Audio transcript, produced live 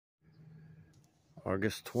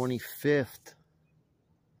August 25th.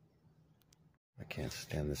 I can't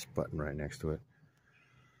stand this button right next to it.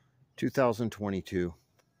 2022,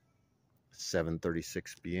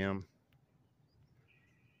 7:36 p.m.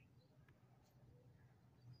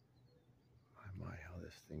 My, how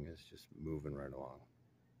this thing is just moving right along.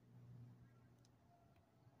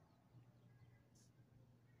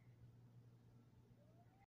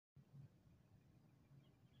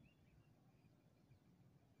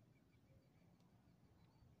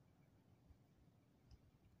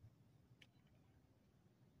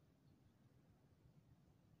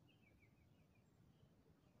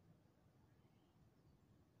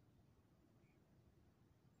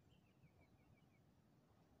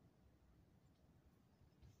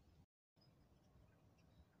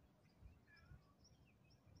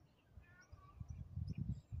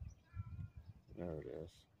 There it is.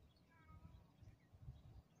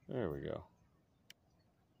 There we go.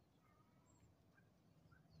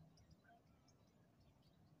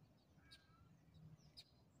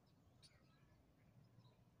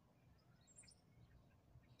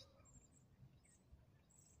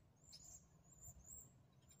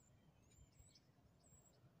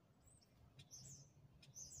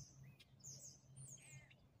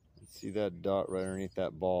 See that dot right underneath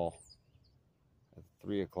that ball at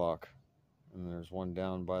 3 o'clock, and there's one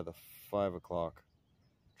down by the 5 o'clock.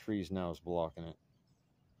 Trees now is blocking it.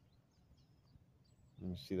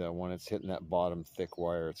 You see that one? It's hitting that bottom thick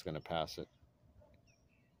wire. It's going to pass it.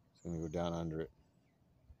 It's going to go down under it.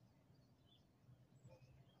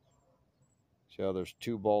 See how there's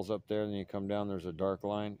two balls up there, and then you come down, there's a dark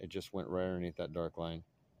line? It just went right underneath that dark line.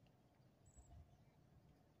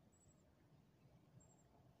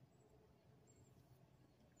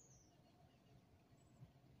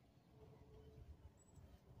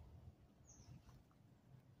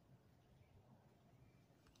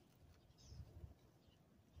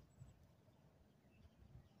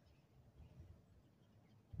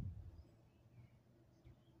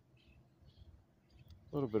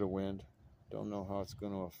 A little bit of wind. Don't know how it's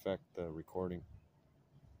going to affect the recording.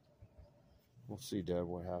 We'll see, Deb,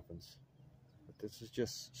 what happens. But this is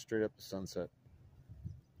just straight up the sunset.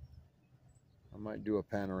 I might do a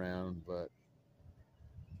pan around, but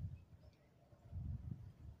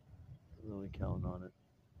I'm really counting on it.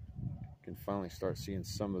 Can finally start seeing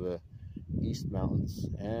some of the East Mountains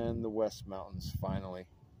and the West Mountains finally.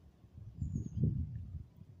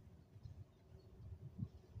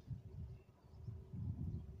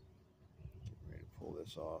 Getting ready to pull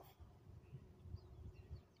this off.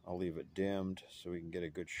 I'll leave it dimmed so we can get a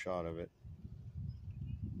good shot of it.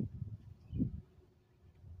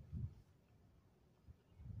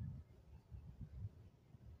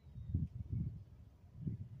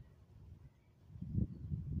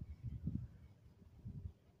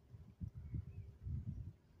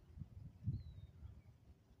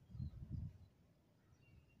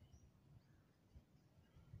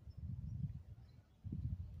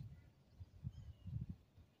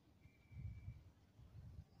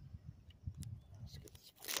 Let's get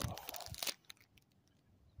this pulled off.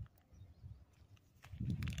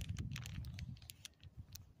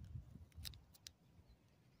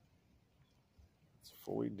 It's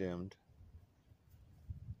fully dimmed.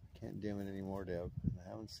 Can't dim it anymore, Deb. I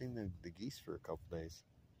haven't seen the geese for a couple days.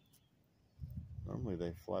 Normally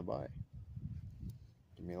they fly by.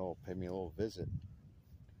 Pay me a little visit.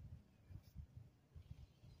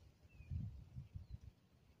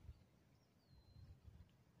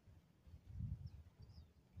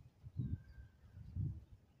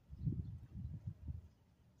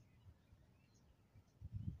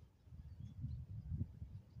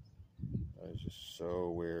 That is just so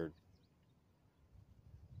weird.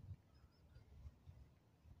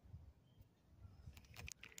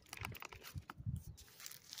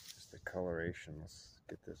 Just the coloration. Let's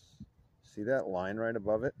get this. See that line right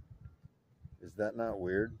above it? Is that not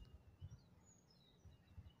weird?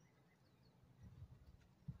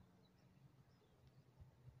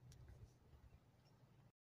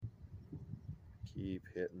 Keep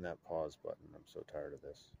hitting that pause button. I'm so tired of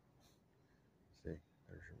this. See,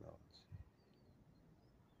 there's your mountains.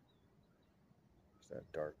 There's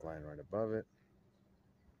that dark line right above it.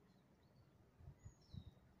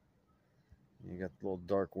 You got the little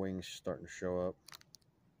dark wings starting to show up.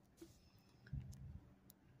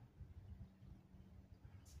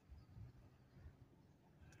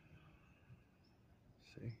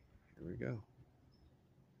 See, here we go.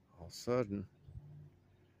 All of a sudden,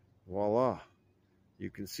 voila, you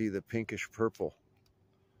can see the pinkish purple,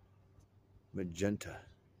 magenta.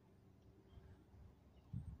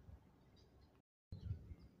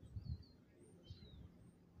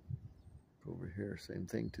 Go Over here, same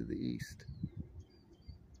thing to the east.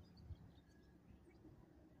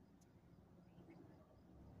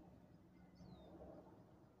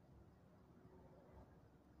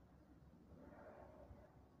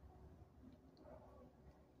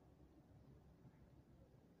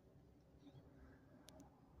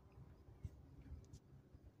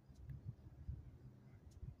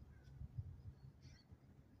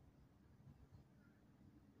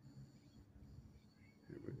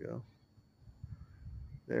 Here we go.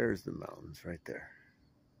 There's the mountains right there.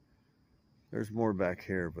 There's more back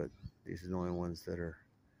here, but these are the only ones that are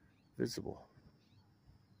visible.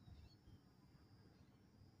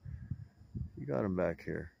 You got them back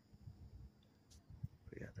here.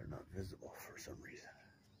 But yeah, they're not visible for some reason.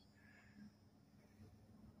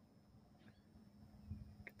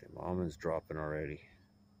 Get them almonds dropping already.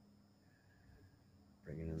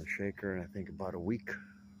 Bringing in the shaker in I think about a week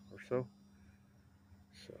or so.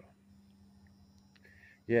 So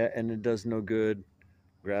yeah, and it does no good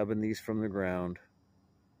grabbing these from the ground.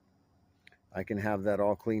 I can have that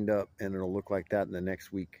all cleaned up and it'll look like that in the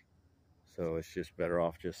next week. So it's just better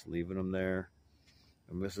off just leaving them there.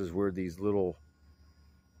 And this is where these little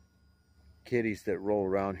kitties that roll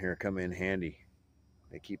around here come in handy.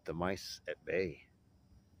 They keep the mice at bay.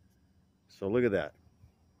 So look at that.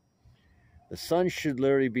 The sun should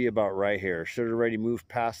literally be about right here. Should have already moved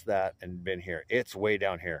past that and been here. It's way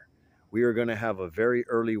down here. We are going to have a very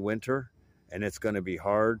early winter, and it's going to be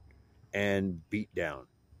hard and beat down.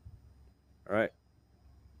 All right.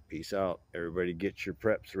 Peace out. Everybody get your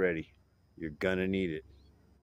preps ready. You're going to need it.